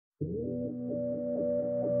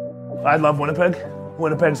I love Winnipeg.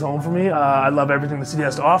 Winnipeg's home for me. I love everything the city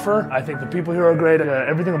has to offer. I think the people here are great.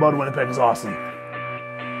 Everything about Winnipeg is awesome.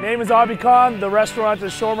 Name is Obby Khan, the restaurant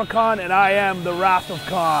is Shawarma Khan, and I am the Wrath of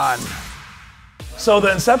Khan. So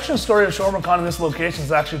the inception story of Shawarma Khan in this location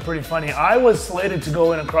is actually pretty funny. I was slated to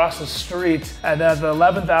go in across the street, and at the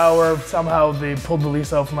 11th hour, somehow they pulled the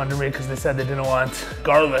lease out from under me because they said they didn't want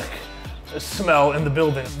garlic smell in the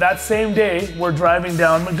building. That same day, we're driving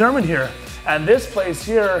down McDermott here. And this place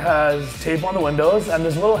here has tape on the windows and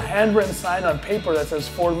there's a little handwritten sign on paper that says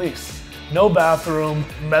for lease. No bathroom,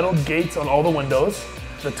 metal gates on all the windows.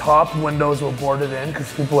 The top windows were boarded in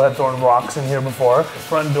because people had thrown rocks in here before. The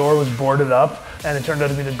front door was boarded up and it turned out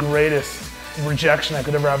to be the greatest rejection I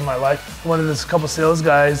could ever have in my life. One of this couple sales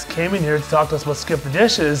guys came in here to talk to us about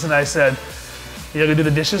SkipTheDishes and I said, "You gonna do the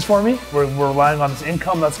dishes for me? We're relying on this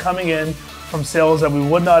income that's coming in from sales that we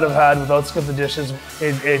would not have had without SkipTheDishes.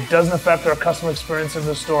 It doesn't affect our customer experience in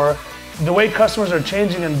the store. The way customers are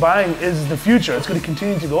changing and buying is the future. It's going to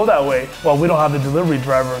continue to go that way while we don't have the delivery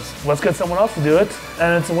drivers. Let's get someone else to do it,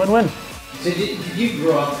 and it's a win-win." So did you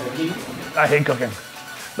grow up cooking? I hate cooking.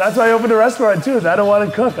 That's why I opened a restaurant too. I don't want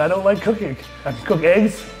to cook. I don't like cooking. I can cook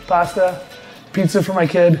eggs, pasta, pizza for my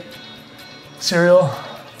kid, cereal.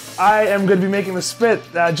 I am going to be making the spit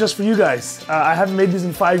just for you guys. I haven't made these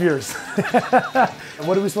in 5 years.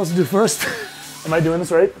 What are we supposed to do first? Am I doing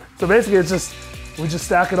this right? So basically we just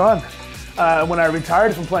stack it on. When I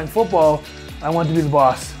retired from playing football, I wanted to be the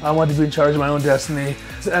boss. I wanted to be in charge of my own destiny.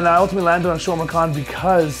 And I ultimately landed on Shawarma Khan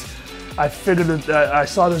because I figured that I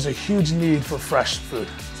saw there's a huge need for fresh food.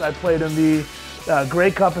 So I played in the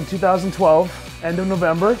Grey Cup in 2012, end of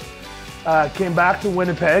November. Came back to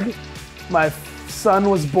Winnipeg. My son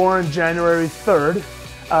was born January 3rd,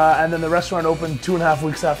 and then the restaurant opened 2.5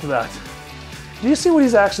 weeks after that. Do you see what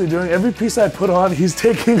he's actually doing? Every piece I put on, he's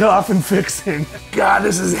taking off and fixing. God,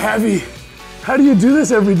 this is heavy. How do you do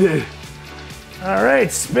this every day? All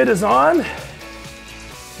right, spit is on.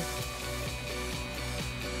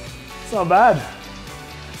 It's not bad.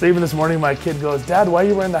 So even this morning, my kid goes, "Dad, why are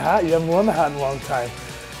you wearing the hat? You haven't worn the hat in a long time."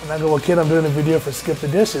 And I go, "Well, kid, I'm doing a video for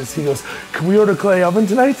SkipTheDishes." He goes, "Can we order clay oven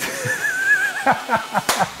tonight?"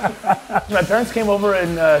 My parents came over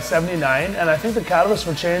in '79, and I think the catalyst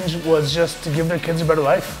for change was just to give their kids a better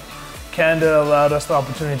life. Canada allowed us the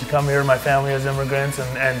opportunity to come here, my family as immigrants,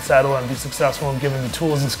 and settle and be successful and given the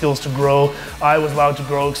tools and skills to grow. I was allowed to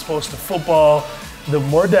grow, exposed to football. The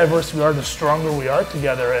more diverse we are, the stronger we are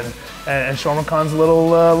together. And Shawarma Khan's a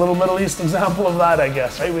little Middle East example of that, I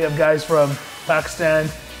guess, right? We have guys from Pakistan,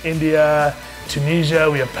 India, Tunisia,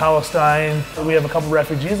 we have Palestine. We have a couple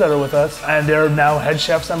refugees that are with us, and they're now head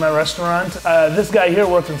chefs at my restaurant. This guy here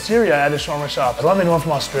worked in Syria at a shawarma shop. I don't have anyone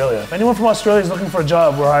from Australia. If anyone from Australia is looking for a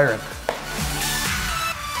job, we're hiring.